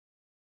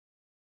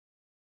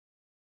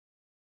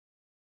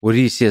What do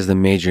you see as the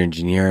major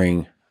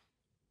engineering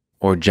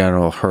or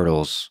general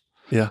hurdles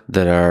Yeah.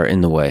 that are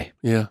in the way?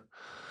 Yeah.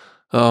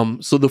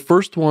 So the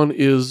first one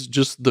is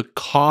just the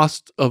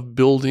cost of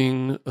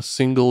building a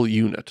single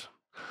unit.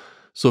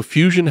 So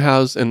fusion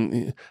has, and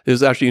it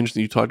is actually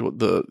interesting. You talked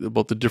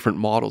about the different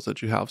models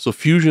that you have. So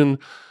fusion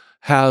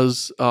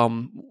has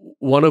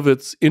one of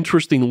its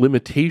interesting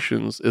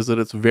limitations is that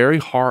it's very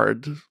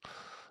hard.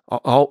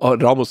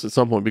 It almost at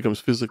some point becomes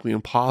physically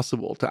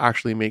impossible to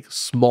actually make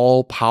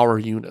small power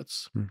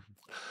units.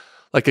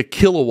 Like a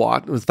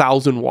kilowatt,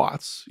 1,000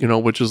 watts,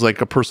 which is like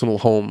a personal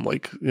home,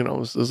 like,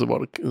 is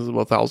about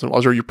 1,000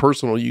 watts, or your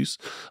personal use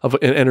of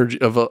an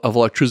energy of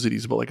electricity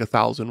is about like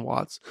 1,000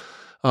 watts.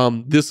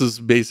 This is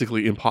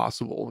basically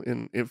impossible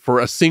for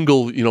a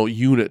single,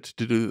 unit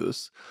to do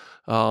this.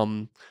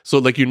 So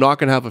like you're not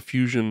going to have a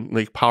fusion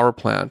like power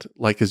plant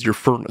like as your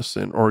furnace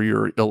or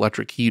your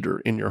electric heater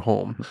in your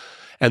home.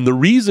 And the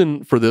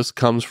reason for this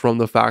comes from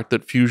the fact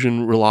that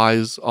fusion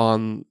relies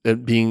on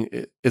it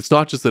being, it's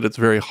not just that it's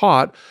very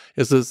hot,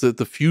 it's that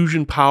the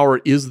fusion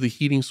power is the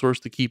heating source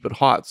to keep it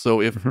hot.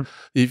 So if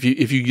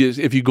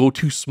you go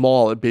too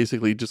small, it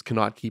basically just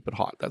cannot keep it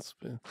hot. That's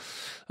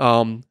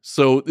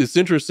so it's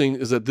interesting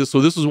is that this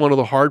is one of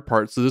the hard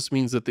parts. So this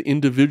means that the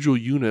individual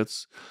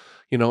units,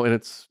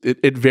 and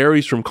it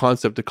varies from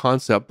concept to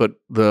concept, but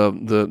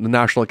the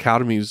National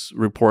Academy's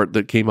report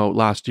that came out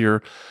last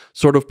year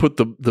sort of put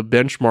the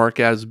benchmark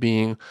as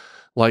being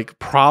like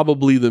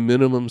probably the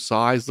minimum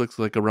size looks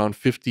like around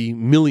 50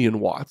 million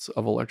watts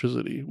of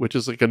electricity, which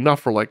is like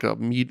enough for like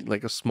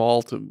a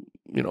small to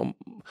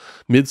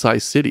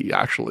mid-sized city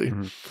actually.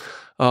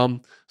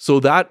 So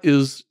that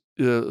is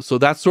so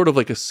that's sort of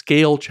like a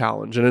scale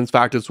challenge, and in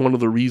fact, it's one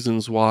of the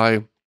reasons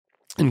why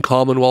in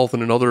Commonwealth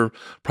and in other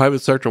private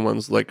sector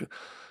ones, like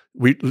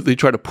they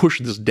try to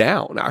push this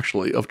down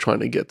actually of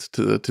trying to get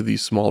to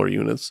these smaller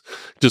units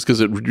just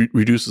because it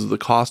reduces the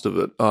cost of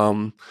it.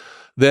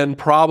 Then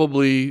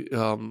probably,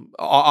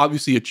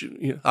 obviously,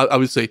 I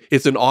would say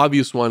it's an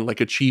obvious one,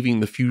 like achieving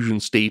the fusion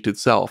state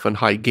itself and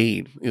high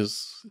gain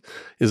is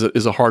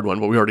a hard one,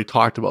 but we already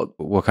talked about.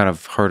 What kind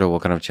of hurdle,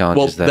 what kind of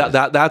challenge is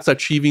that? That's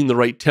achieving the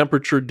right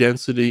temperature,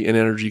 density, and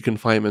energy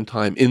confinement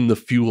time in the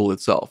fuel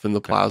itself, in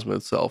the plasma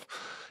itself.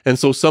 And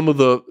so some of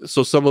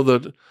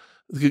the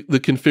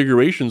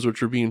configurations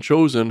which are being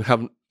chosen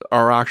have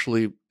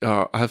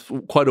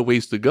quite a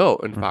ways to go.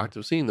 In fact,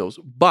 I've seen those.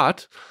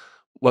 But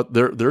what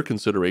their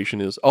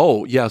consideration is,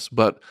 oh yes,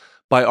 but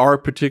by our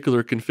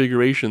particular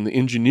configuration, the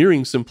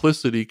engineering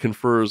simplicity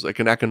confers like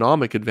an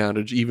economic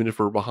advantage, even if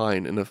we're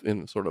behind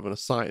in sort of in a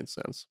science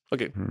sense.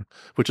 Okay,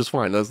 which is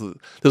fine. This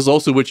is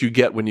also what you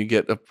get when you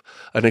get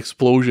an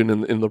explosion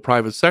in the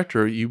private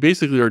sector. You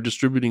basically are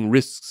distributing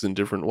risks in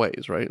different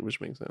ways, right?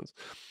 Which makes sense.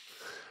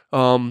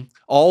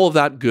 All of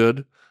that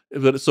good.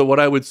 But so what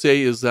I would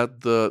say is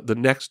that the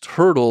next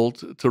hurdle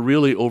to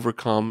really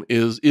overcome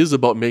is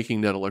about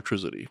making net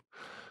electricity.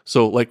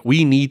 So like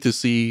we need to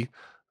see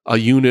a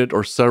unit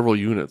or several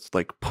units,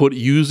 like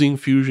using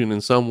fusion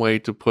in some way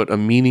to put a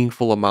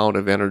meaningful amount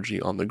of energy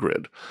on the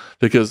grid,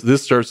 because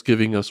this starts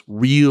giving us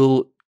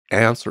real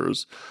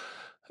answers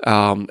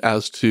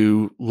as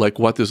to like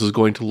what this is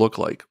going to look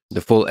like. The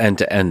full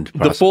end-to-end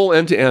process. The full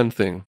end-to-end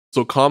thing.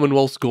 So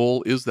Commonwealth's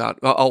goal is that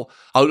I'll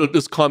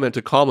just comment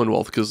to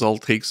Commonwealth because I'll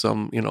take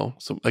some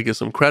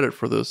credit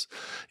for this,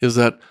 is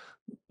that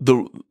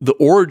the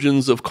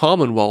origins of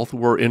Commonwealth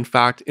were in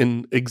fact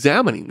in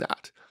examining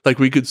that. Like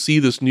we could see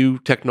this new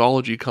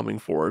technology coming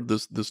forward,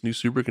 this new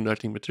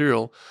superconducting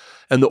material,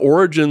 and the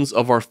origins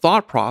of our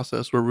thought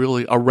process were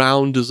really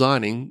around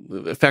designing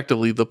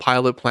effectively the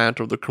pilot plant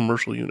or the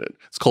commercial unit.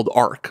 It's called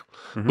ARC,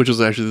 which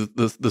is actually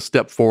the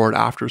step forward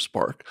after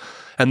Spark,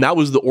 and that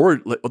was the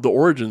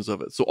origins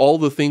of it. So all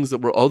the things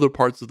that were other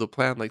parts of the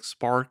plan, like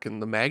Spark and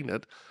the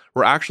magnet,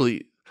 were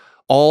actually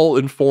all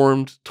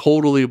informed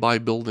totally by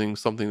building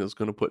something that's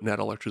going to put net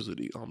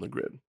electricity on the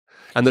grid.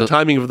 And the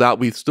timing of that,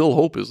 we still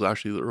hope, is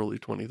actually the early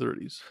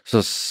 2030s.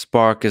 So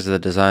Spark is the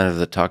design of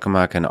the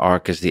tokamak, and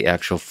ARC is the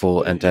actual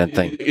full end-to-end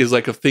thing. It is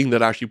like a thing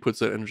that actually puts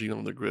that energy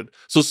on the grid.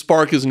 So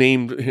Spark is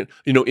named,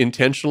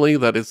 intentionally,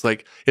 that it's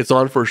like it's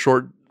on for a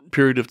short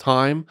period of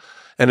time,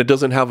 and it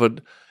doesn't have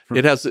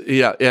it has,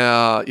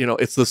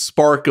 it's the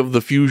spark of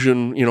the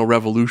fusion,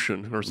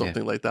 revolution or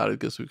something like that, I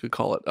guess we could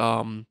call it.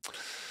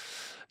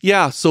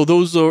 So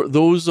those are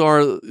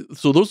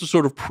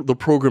sort of the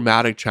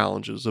programmatic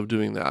challenges of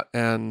doing that.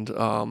 And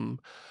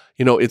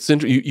it's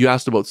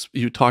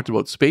you talked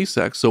about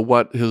SpaceX. So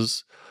what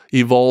has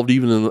evolved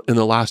even in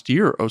the last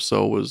year or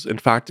so was, in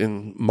fact,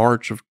 in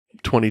March of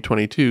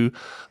 2022,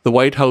 the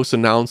White House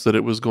announced that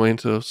it was going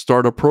to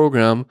start a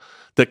program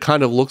that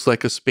kind of looks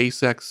like a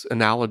SpaceX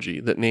analogy,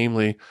 that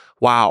namely,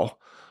 wow,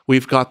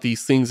 we've got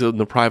these things in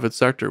the private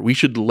sector. We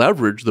should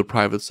leverage the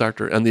private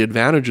sector and the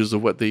advantages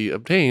of what they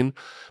obtain,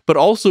 but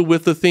also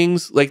with the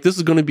things like this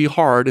is going to be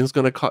hard and it's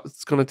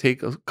going to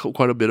take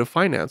quite a bit of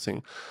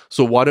financing.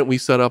 So why don't we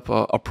set up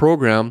a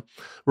program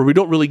where we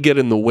don't really get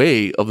in the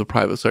way of the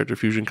private sector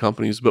fusion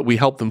companies, but we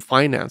help them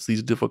finance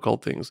these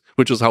difficult things,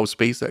 which is how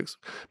SpaceX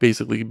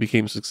basically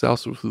became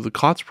successful through the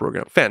COTS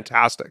program.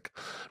 Fantastic,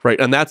 right?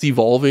 And that's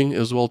evolving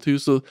as well too.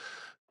 So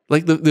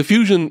like the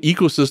fusion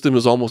ecosystem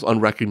is almost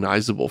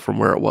unrecognizable from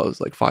where it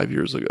was like 5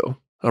 years ago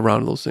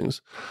around those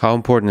things. How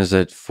important is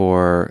it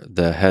for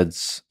the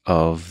heads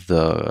of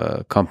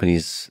the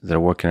companies that are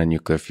working on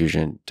nuclear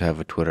fusion to have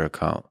a Twitter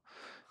account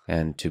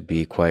and to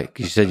be quite?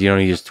 You said you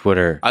don't use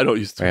Twitter. I don't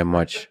use Twitter very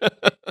much.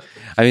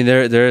 I mean,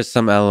 there is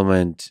some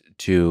element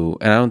to,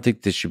 and I don't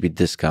think this should be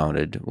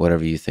discounted.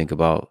 Whatever you think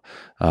about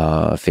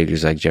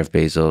figures like Jeff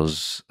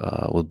Bezos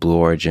with Blue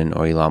Origin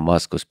or Elon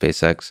Musk with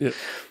SpaceX, Yeah.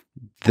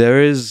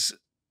 there is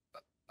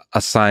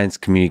a science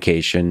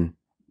communication,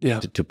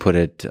 to put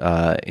it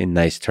in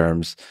nice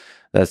terms,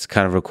 that's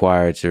kind of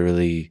required to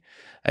really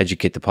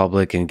educate the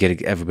public and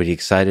get everybody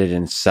excited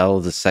and sell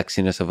the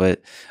sexiness of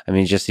it. I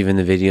mean, just even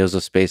the videos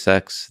of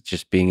SpaceX,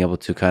 just being able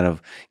to kind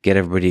of get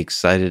everybody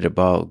excited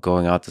about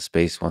going out to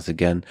space once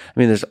again. I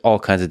mean, there's all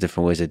kinds of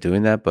different ways of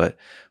doing that, but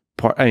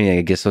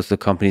I guess that's what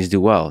companies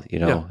do well,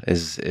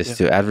 is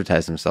to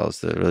advertise themselves,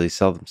 to really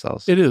sell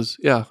themselves. It is,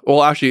 yeah.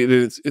 Well,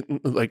 actually,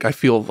 like I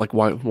feel like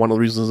one of the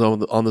reasons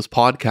I'm on this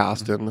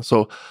podcast, and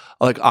so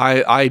like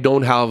I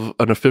don't have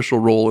an official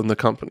role in the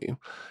company,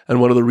 and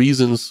one of the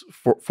reasons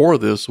for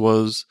this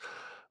was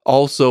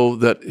also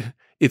that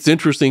it's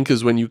interesting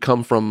because when you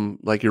come from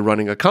like you're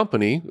running a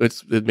company,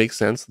 it makes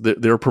sense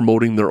that they're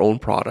promoting their own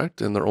product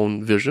and their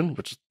own vision,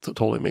 which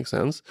totally makes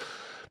sense.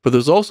 But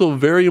there's also a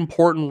very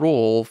important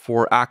role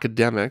for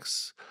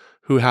academics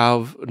who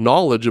have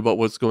knowledge about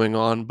what's going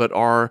on, but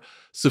are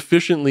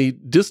sufficiently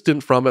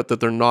distant from it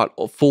that they're not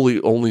fully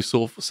only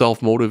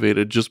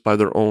self-motivated just by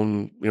their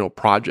own,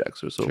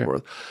 projects or so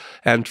forth.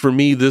 And for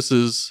me, this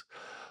is,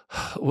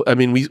 I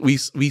mean, we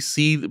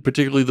see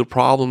particularly the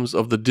problems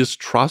of the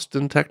distrust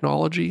in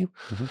technology,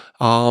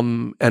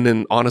 and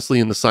then honestly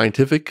in the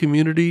scientific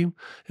community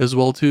as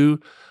well too.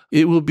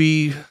 It will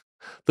be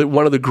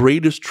one of the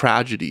greatest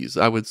tragedies,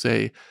 I would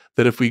say,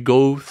 that if we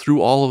go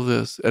through all of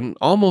this and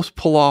almost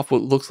pull off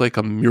what looks like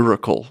a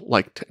miracle,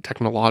 like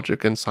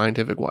technologic and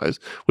scientific wise,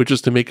 which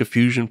is to make a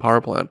fusion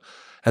power plant,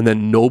 and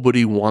then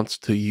nobody wants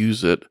to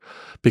use it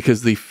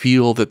because they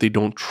feel that they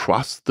don't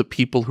trust the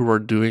people who are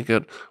doing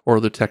it or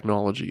the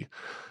technology.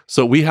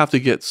 So we have to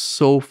get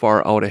so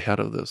far out ahead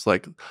of this.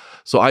 Like,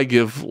 so I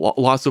give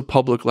lots of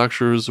public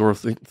lectures or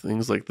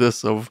things like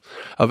this of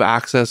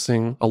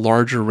accessing a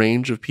larger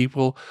range of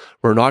people.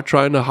 We're not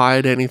trying to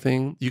hide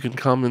anything. You can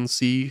come and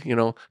see,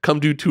 come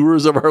do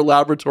tours of our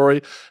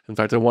laboratory. In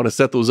fact, I want to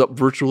set those up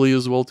virtually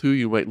as well too.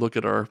 You might look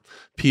at our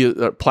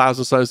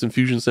Plasma Science and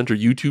Fusion Center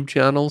YouTube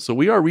channel. So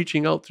we are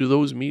reaching out through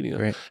those media,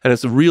 Great. And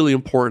it's really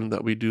important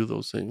that we do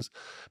those things.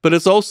 But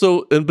it's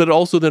also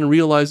then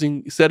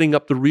realizing, setting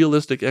up the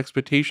realistic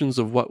expectations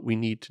of what we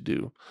need to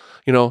do.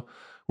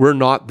 We're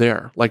not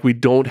there. Like, we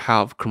don't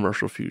have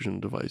commercial fusion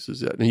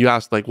devices yet. And you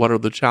asked, like, what are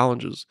the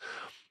challenges?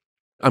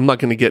 I'm not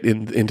going to get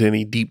into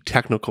any deep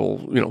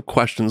technical,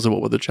 questions about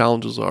what the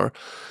challenges are,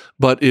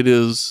 but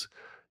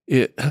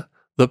the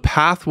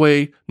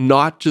pathway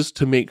not just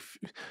to make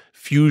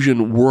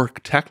fusion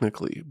work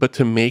technically, but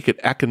to make it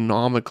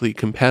economically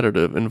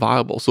competitive and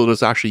viable so that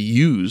it's actually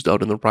used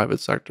out in the private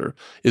sector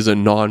is a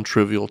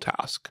non-trivial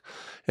task.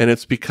 And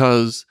it's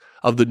because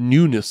of the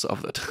newness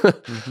of it.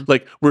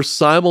 Like, we're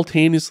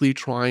simultaneously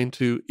trying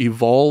to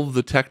evolve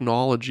the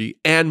technology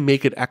and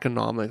make it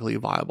economically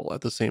viable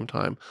at the same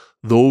time.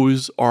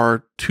 Those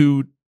are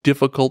two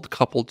difficult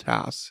coupled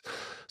tasks.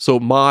 So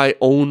my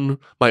own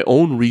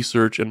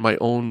research and my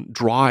own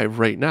drive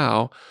right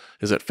now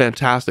is that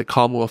fantastic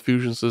Commonwealth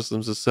Fusion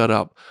Systems is set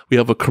up. We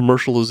have a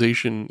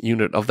commercialization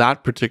unit of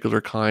that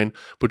particular kind,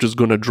 which is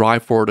going to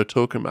drive forward a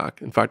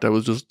tokamak. In fact, I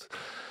was just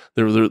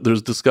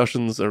there's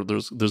discussions or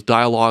there's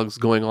dialogues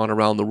going on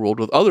around the world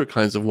with other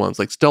kinds of ones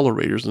like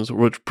stellarators, and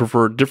which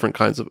prefer different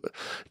kinds of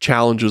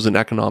challenges and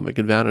economic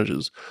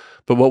advantages.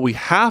 But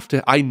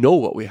I know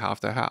what we have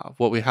to have.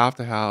 What we have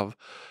to have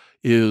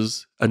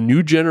is a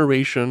new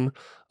generation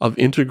of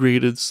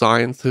integrated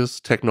scientists,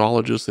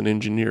 technologists, and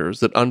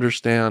engineers that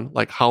understand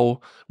like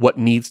what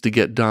needs to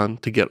get done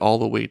to get all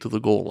the way to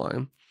the goal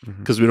line.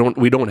 Because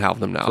we don't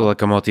have them now. So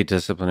like a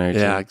multidisciplinary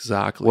team. Yeah,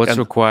 exactly. What's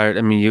required?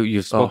 I mean,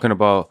 you've spoken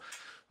about.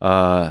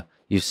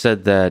 You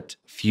said that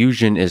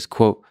fusion is,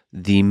 quote,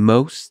 the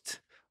most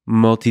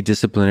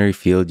multidisciplinary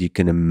field you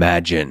can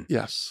imagine.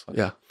 Yes.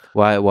 Yeah.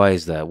 Why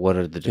is that? What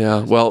are the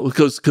differences? Yeah, well,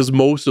 because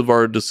most of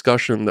our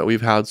discussion that we've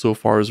had so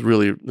far is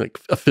really like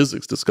a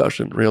physics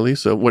discussion, really.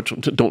 So, which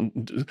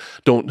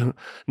don't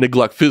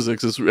neglect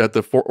physics is at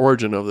the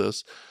origin of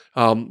this.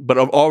 But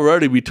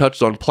already we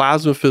touched on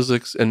plasma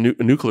physics and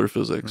nuclear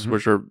physics,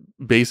 which are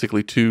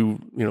basically two,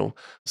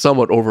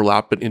 somewhat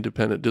overlap but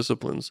independent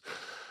disciplines.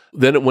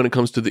 Then when it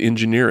comes to the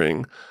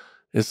engineering,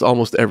 It's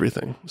almost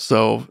everything.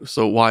 So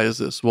why is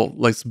this? Well,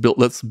 let's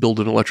build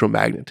an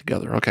electromagnet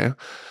together. Okay.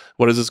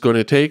 What is this going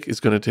to take? It's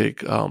going to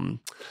take,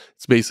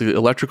 it's basically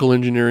electrical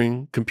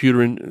engineering,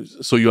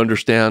 so you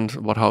understand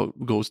how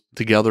it goes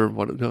together,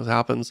 what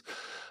happens.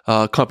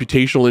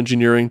 Computational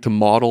engineering to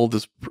model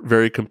this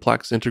very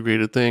complex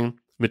integrated thing.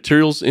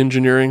 Materials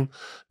engineering,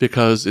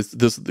 because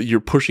you're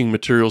pushing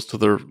materials to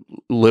their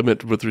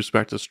limit with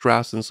respect to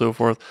stress and so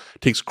forth.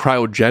 It takes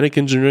cryogenic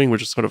engineering,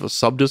 which is sort of a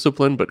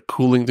subdiscipline, but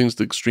cooling things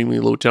to extremely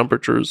low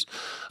temperatures.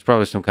 There's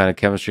probably some kind of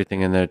chemistry thing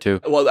in there too.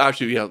 Well,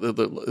 actually, yeah,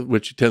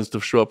 which tends to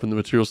show up in the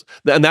materials,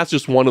 and that's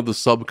just one of the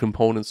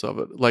subcomponents of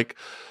it. Like,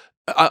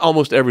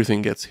 almost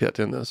everything gets hit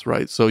in this,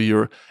 right? So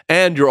you're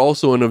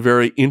also in a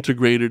very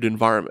integrated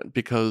environment,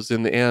 because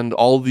in the end,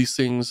 all of these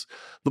things,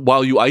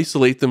 while you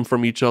isolate them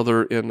from each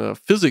other in a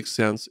physics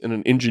sense, in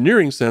an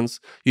engineering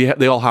sense,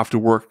 they all have to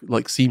work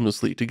like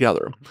seamlessly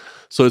together.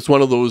 So it's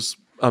one of those.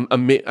 I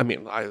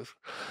mean,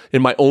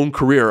 in my own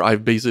career,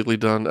 I've basically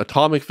done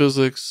atomic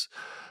physics,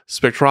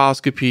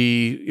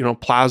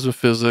 spectroscopy, plasma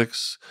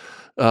physics,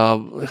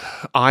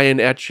 ion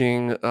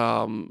etching.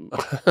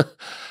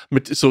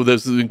 So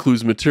this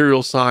includes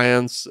material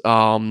science,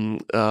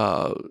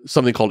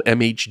 something called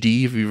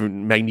MHD,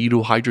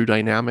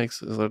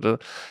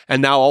 magnetohydrodynamics,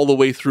 and now all the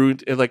way through.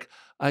 Like,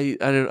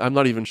 I'm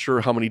not even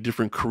sure how many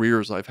different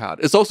careers I've had.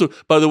 It's also,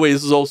 by the way,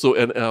 this is also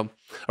a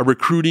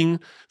recruiting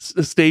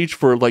stage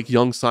for like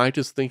young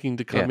scientists thinking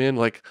to come in.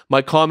 Like,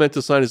 my comment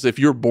to scientists: if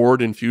you're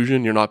bored in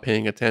fusion, you're not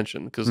paying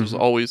attention, because there's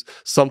always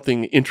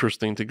something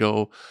interesting to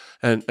go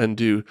and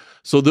do.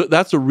 So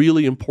that's a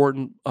really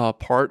important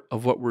part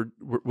of what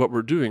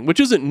we're doing, which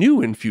isn't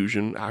new in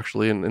fusion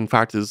actually, and in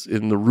fact is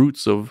in the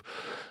roots of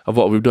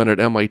what we've done at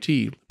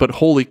MIT. But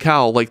holy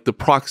cow, like the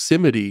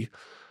proximity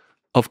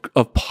of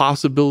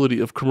possibility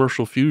of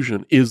commercial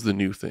fusion is the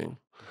new thing.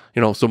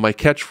 So my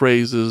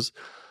catchphrase is,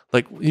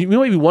 like, you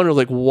might be wondering,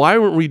 like, why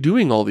weren't we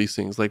doing all these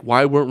things? Like,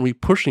 why weren't we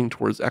pushing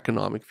towards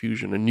economic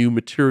fusion and new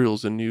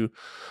materials and new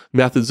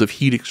methods of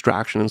heat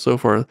extraction and so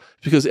forth?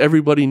 Because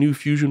everybody knew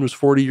fusion was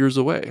 40 years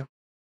away.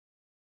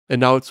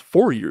 And now it's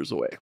 4 years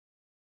away.